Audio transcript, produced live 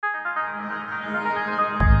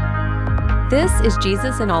This is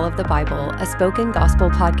Jesus in All of the Bible, a spoken gospel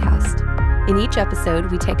podcast. In each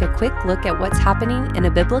episode, we take a quick look at what's happening in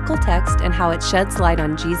a biblical text and how it sheds light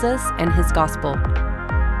on Jesus and his gospel.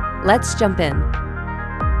 Let's jump in.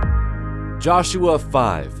 Joshua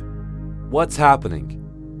 5. What's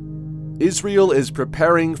happening? Israel is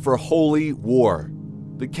preparing for holy war.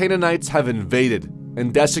 The Canaanites have invaded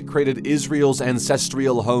and desecrated Israel's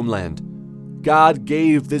ancestral homeland. God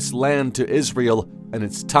gave this land to Israel, and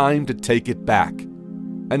it's time to take it back.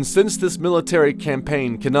 And since this military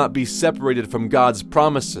campaign cannot be separated from God's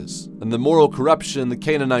promises and the moral corruption the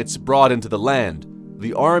Canaanites brought into the land,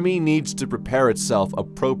 the army needs to prepare itself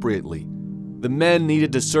appropriately. The men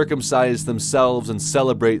needed to circumcise themselves and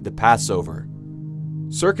celebrate the Passover.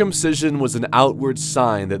 Circumcision was an outward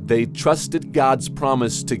sign that they trusted God's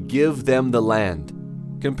promise to give them the land.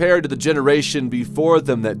 Compared to the generation before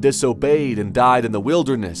them that disobeyed and died in the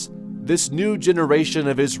wilderness, this new generation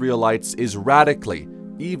of Israelites is radically,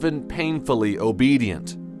 even painfully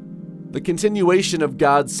obedient. The continuation of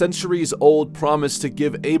God's centuries-old promise to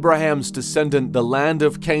give Abraham's descendant the land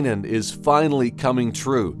of Canaan is finally coming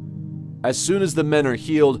true. As soon as the men are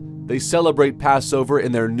healed, they celebrate Passover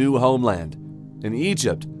in their new homeland. In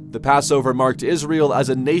Egypt, the Passover marked Israel as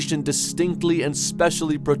a nation distinctly and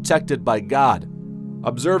specially protected by God.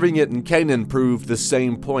 Observing it in Canaan proved the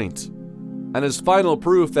same point. And as final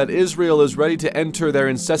proof that Israel is ready to enter their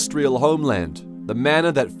ancestral homeland, the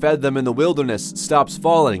manna that fed them in the wilderness stops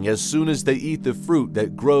falling as soon as they eat the fruit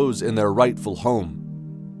that grows in their rightful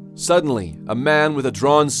home. Suddenly, a man with a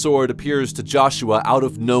drawn sword appears to Joshua out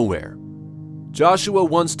of nowhere. Joshua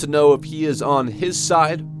wants to know if he is on his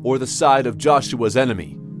side or the side of Joshua's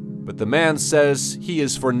enemy, but the man says he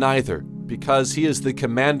is for neither, because he is the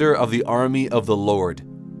commander of the army of the Lord.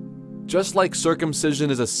 Just like circumcision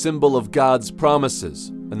is a symbol of God's promises,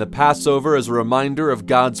 and the Passover is a reminder of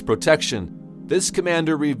God's protection, this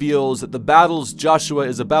commander reveals that the battles Joshua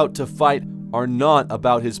is about to fight are not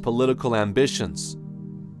about his political ambitions.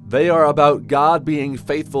 They are about God being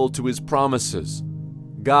faithful to his promises.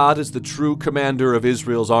 God is the true commander of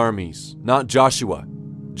Israel's armies, not Joshua.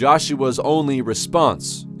 Joshua's only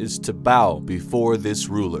response is to bow before this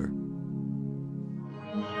ruler.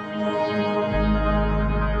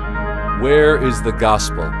 Where is the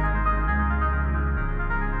gospel?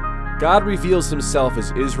 God reveals himself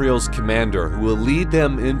as Israel's commander who will lead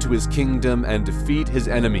them into his kingdom and defeat his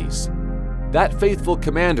enemies. That faithful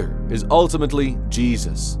commander is ultimately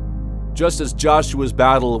Jesus. Just as Joshua's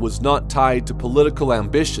battle was not tied to political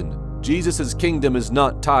ambition, Jesus' kingdom is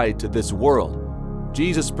not tied to this world.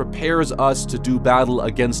 Jesus prepares us to do battle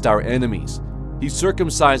against our enemies. He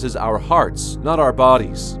circumcises our hearts, not our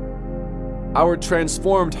bodies. Our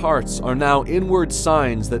transformed hearts are now inward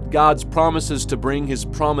signs that God's promises to bring his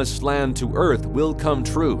promised land to earth will come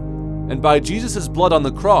true. And by Jesus' blood on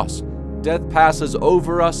the cross, death passes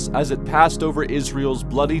over us as it passed over Israel's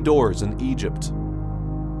bloody doors in Egypt.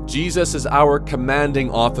 Jesus is our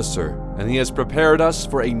commanding officer, and he has prepared us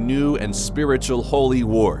for a new and spiritual holy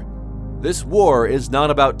war. This war is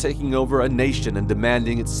not about taking over a nation and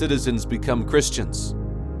demanding its citizens become Christians.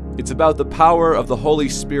 It's about the power of the Holy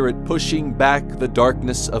Spirit pushing back the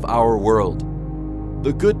darkness of our world.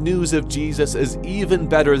 The good news of Jesus is even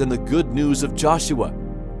better than the good news of Joshua.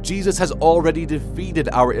 Jesus has already defeated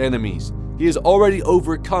our enemies. He has already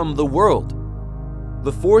overcome the world.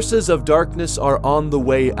 The forces of darkness are on the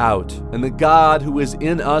way out, and the God who is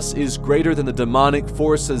in us is greater than the demonic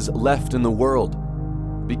forces left in the world.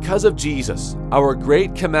 Because of Jesus, our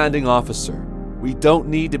great commanding officer, we don't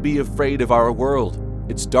need to be afraid of our world,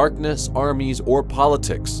 its darkness, armies, or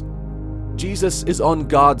politics. Jesus is on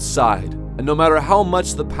God's side, and no matter how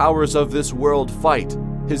much the powers of this world fight,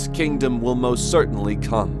 his kingdom will most certainly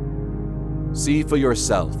come. See for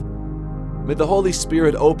yourself. May the Holy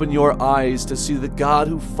Spirit open your eyes to see the God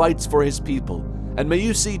who fights for his people, and may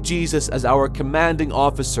you see Jesus as our commanding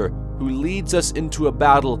officer who leads us into a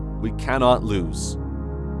battle we cannot lose.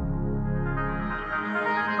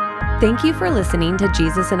 Thank you for listening to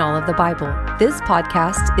Jesus in All of the Bible. This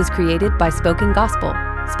podcast is created by Spoken Gospel.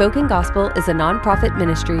 Spoken Gospel is a nonprofit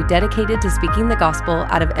ministry dedicated to speaking the gospel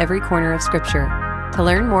out of every corner of Scripture. To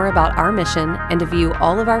learn more about our mission and to view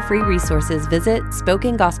all of our free resources, visit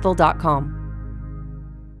spokengospel.com.